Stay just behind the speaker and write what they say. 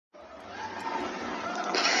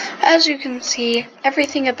As you can see,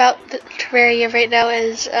 everything about the Terraria right now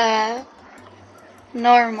is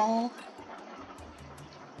normal.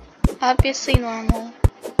 Obviously normal.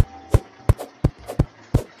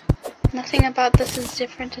 Nothing about this is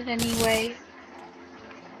different in any way.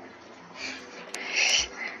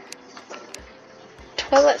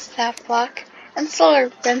 Toilet staff block and solar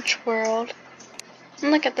bench world.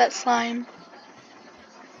 And look at that slime.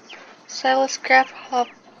 Silas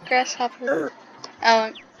grasshopper.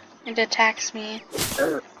 Oh, it attacks me.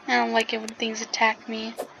 I don't like it when things attack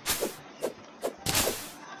me.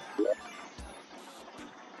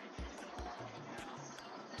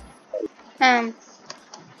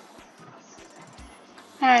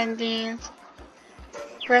 Alright, these.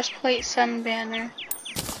 Breastplate sun banner.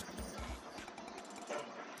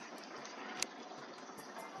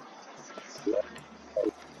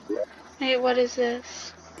 Wait, what is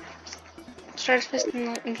this? Starts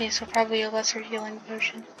fisting. Okay, so probably a lesser healing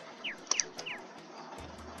potion.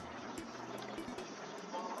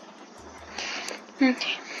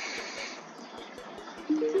 Okay.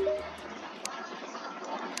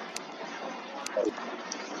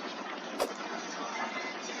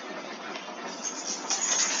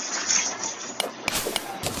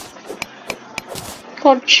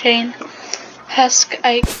 Gold chain. Husk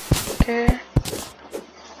Iker.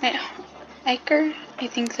 Wait, Iker? I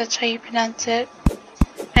think that's how you pronounce it.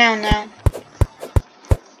 I don't know.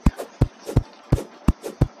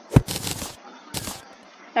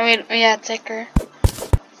 I mean, yeah, it's Iker.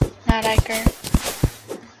 Not Iker.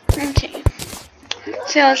 Okay.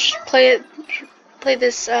 So let's play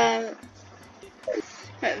this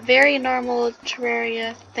very normal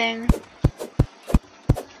Terraria thing.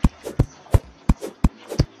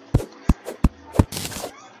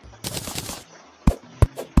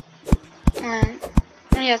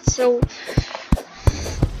 Yeah, so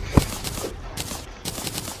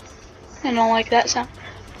I don't like that sound.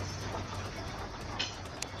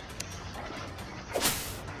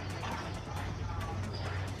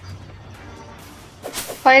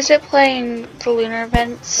 Why is it playing the lunar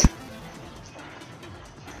events?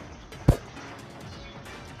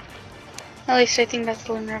 At least I think that's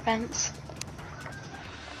the lunar events.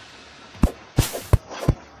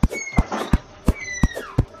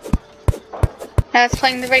 Now it's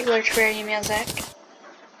playing the regular Terraria music.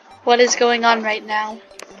 What is going on right now?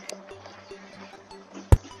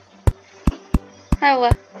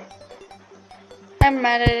 Oh, I'm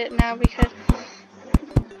mad at it now because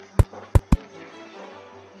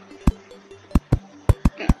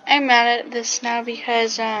I'm mad at this now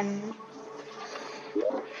because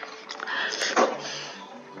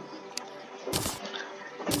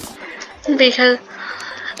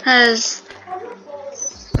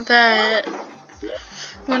the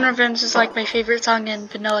Lunar Events is like my favorite song in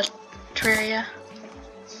vanilla Terraria.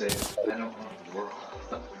 I don't love the world.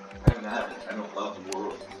 I'm not. I don't love the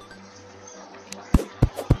world.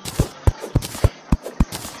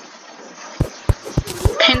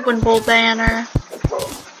 Penguin Bull banner.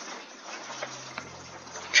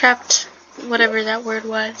 Trapped, whatever that word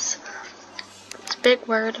was. It's a big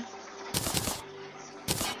word.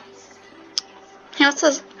 Hey,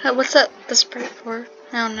 what's that the sprite for?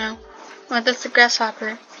 I don't know. Oh, that's the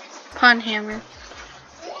grasshopper. Pawn hammer.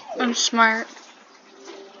 I'm smart.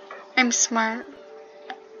 I'm smart.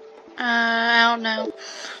 I don't know.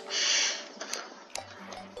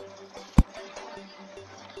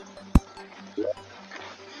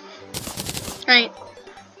 Right.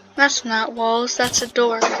 That's not walls, that's a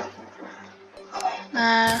door.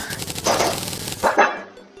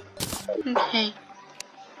 Okay.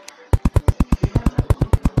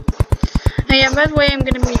 Oh yeah, by the way, I'm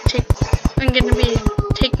gonna be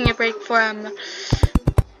taking a break from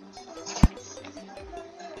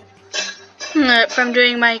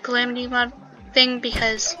doing my Calamity mod thing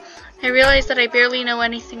because I realized that I barely know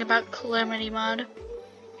anything about Calamity mod.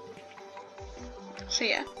 So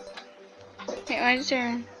yeah. Wait, why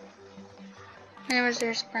was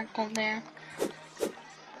there a sparkle there?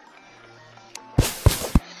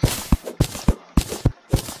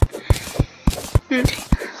 Okay.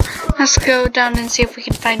 Let's go down and see if we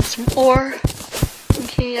can find some ore.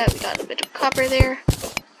 Okay, yeah, we got a bit of copper there.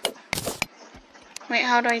 Wait,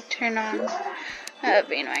 how do I turn on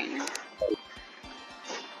vein miner?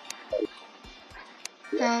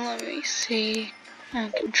 Let me see.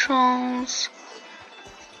 Controls.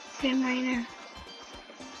 Vein miner.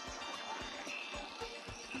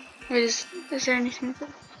 Wait, is there anything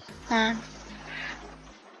on?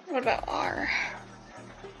 What about R?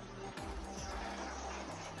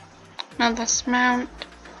 No, that's mount.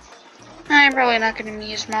 I'm probably not going to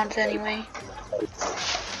use mounts anyway.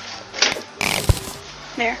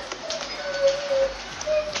 There.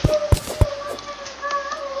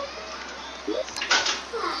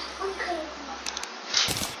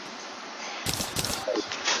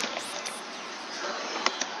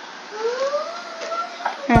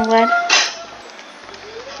 And lead.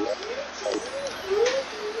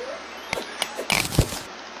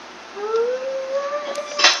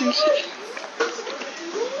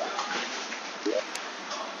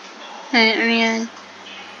 And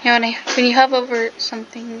yeah, when you hover over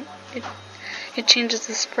something, it changes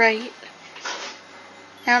the sprite.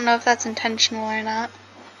 I don't know if that's intentional or not.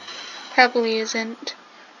 Probably isn't.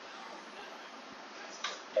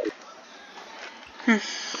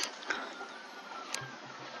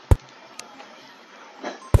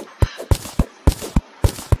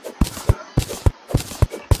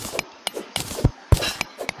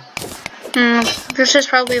 This is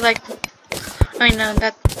probably like, I mean, no,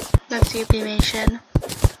 that's the animation.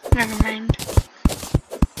 Never mind.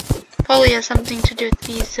 Probably has something to do with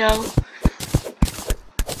these though.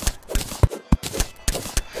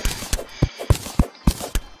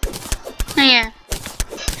 Oh, yeah.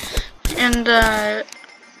 And I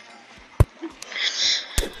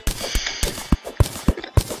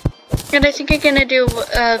think I'm gonna do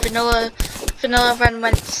vanilla run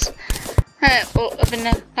once. Well,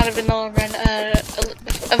 not a vanilla run.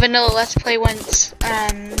 A vanilla let's play once.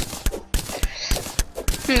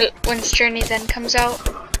 Once Journey's End comes out.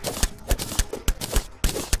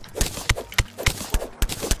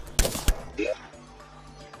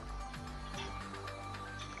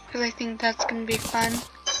 Because I think that's gonna be fun.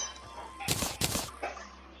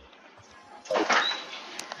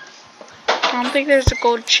 I don't think there's a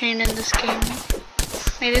gold chain in this game.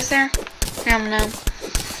 Wait, is there? I don't know.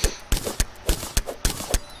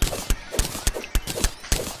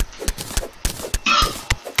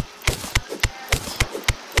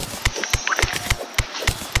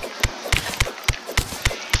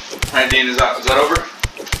 Hi, Dean, is that over?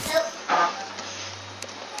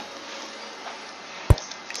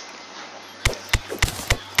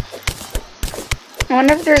 I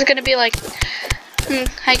wonder if there's gonna be like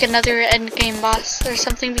another end game boss or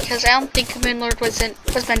something, because I don't think Moonlord was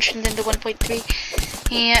mentioned in the 1.3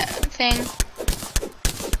 thing.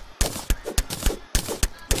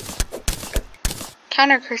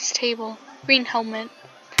 Counter curse table, green helmet,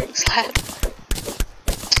 slab.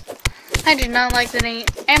 I do not like the name.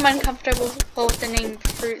 I'm uncomfortable with the name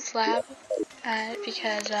Fruit Slab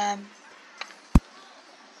because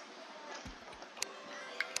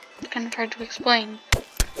it's kind of hard to explain.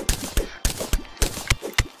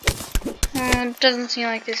 It doesn't seem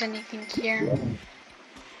like there's anything here.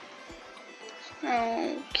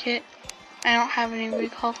 Okay, I don't have any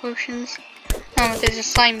recall potions. Oh, there's a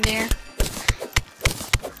slime there.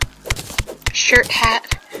 Shirt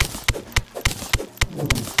hat.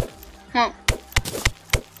 Well,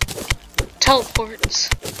 teleports.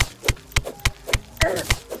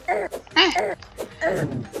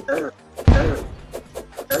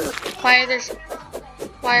 Why are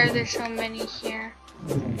there so many here?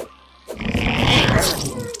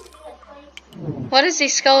 What is a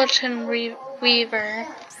skeleton weaver?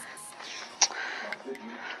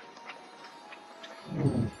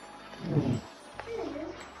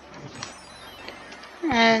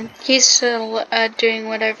 He's still doing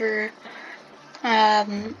whatever. Yeah,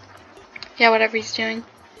 whatever he's doing.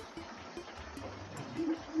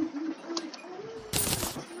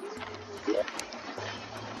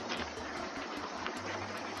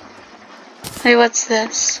 Hey, what's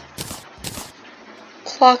this?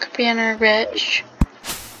 Clock banner rich.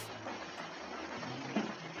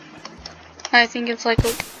 I think it's like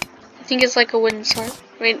a wooden sword.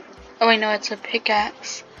 Wait, oh wait, no, it's a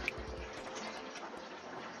pickaxe.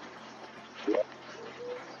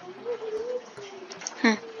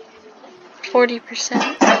 Hmm. 40%.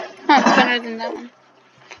 Oh, it's better than that one.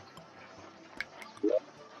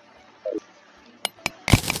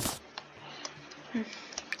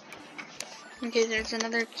 Okay, there's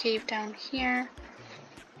another cave down here.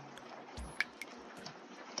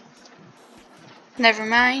 Never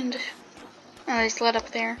mind. Oh, there's lead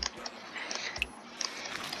up there.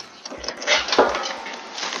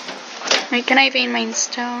 Wait, can I vein mine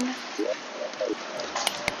stone?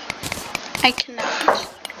 I cannot.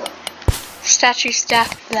 Statue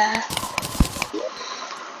staff there.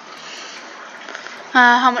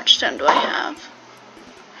 How much stone do I have?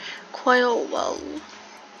 Coil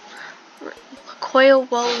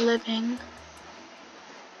well living.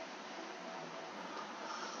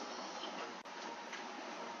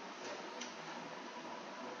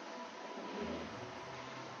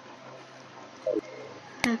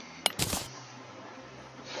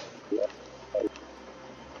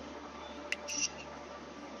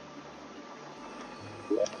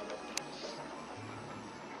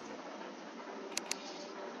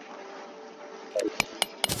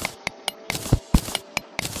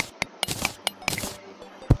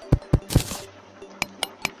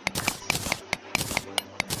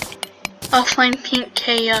 Offline pink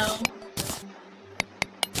KO.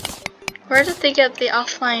 Where did they get the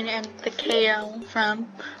offline and the KO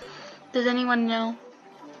from? Does anyone know?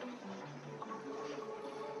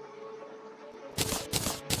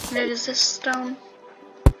 Where is this stone?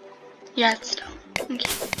 Yeah, it's stone. Okay.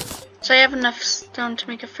 So I have enough stone to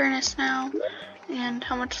make a furnace now. And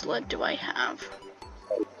how much lead do I have?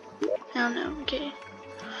 I don't know. Okay.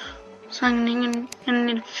 So I'm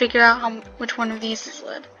gonna figure out which one of these is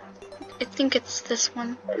lead. I think it's this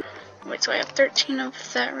one. Wait, so I have 13 of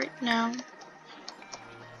that right now.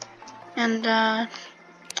 And,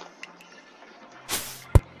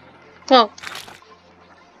 whoa.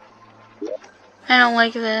 I don't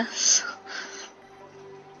like this.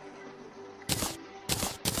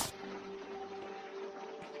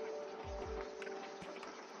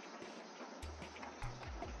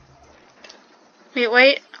 Wait,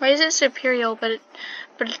 why is it superior, but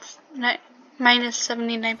it's not minus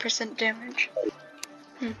 79% damage?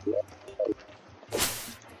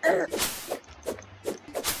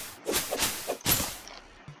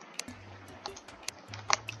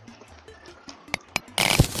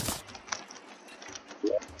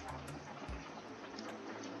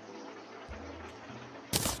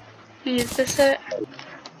 Is this it?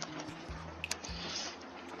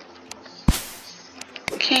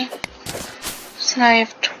 Okay. So now I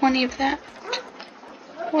have 20 of that.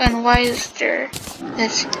 And why is there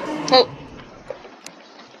this? Whoa.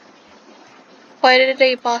 Why did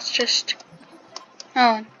a boss just...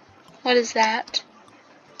 Oh, what is that?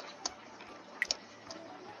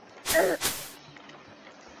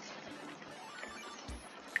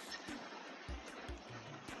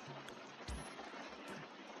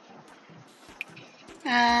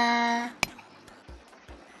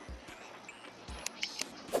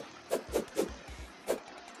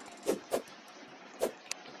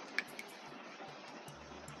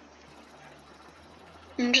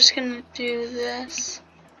 I'm just gonna do this.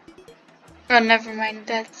 Oh, never mind,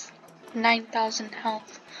 that's 9,000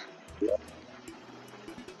 health.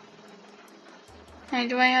 Alright,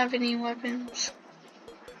 do I have any weapons?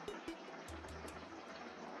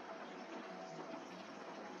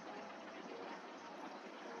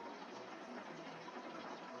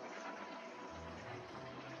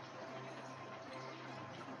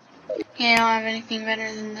 Yeah, I don't have anything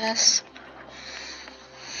better than this.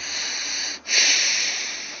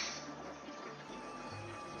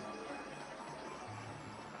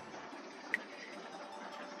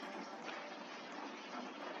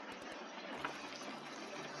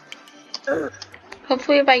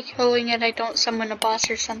 Hopefully by killing it I don't summon a boss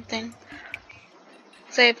or something.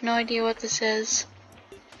 Because I have no idea what this is.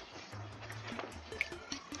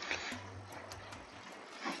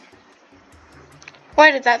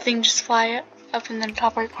 Why did that thing just fly up in the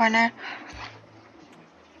top right corner?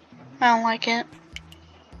 I don't like it.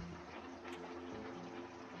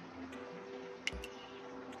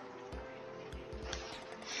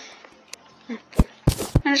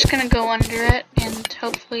 I'm just gonna go under it and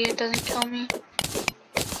hopefully it doesn't kill me.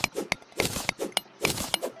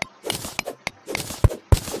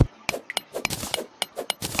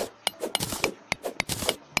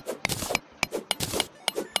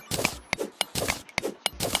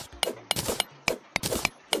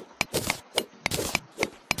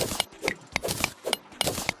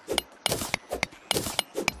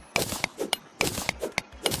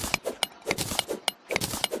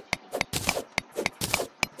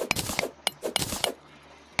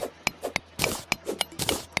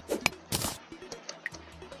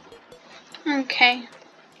 Okay.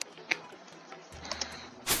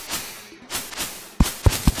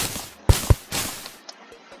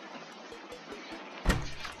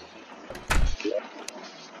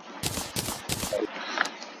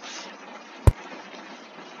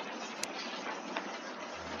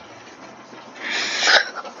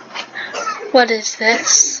 What is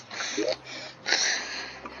this?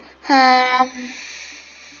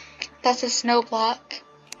 That's a snow block.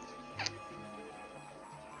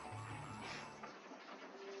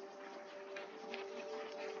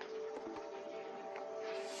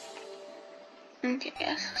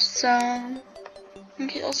 Okay, so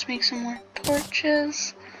okay, let's make some more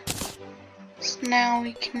torches. So now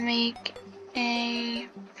we can make a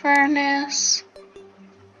furnace.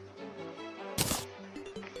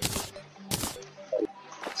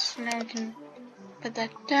 So now we can put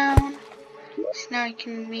that down. So now I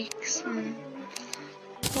can make some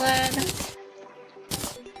lead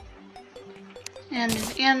and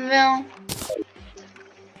an anvil.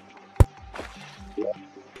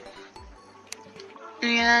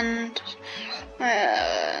 And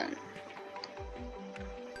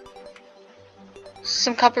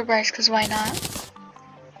some copper bars, because why not?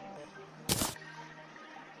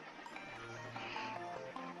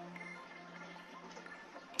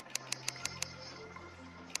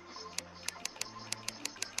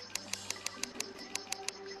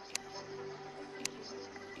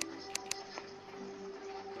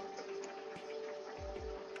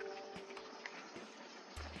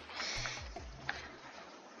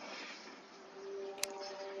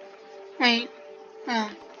 Right.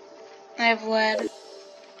 Oh. I have lead.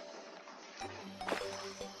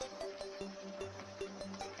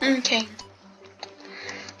 Okay.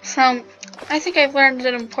 So, I think I've learned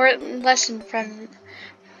an important lesson from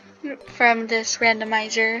this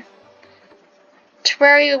randomizer.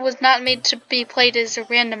 Terraria was not made to be played as a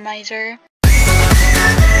randomizer.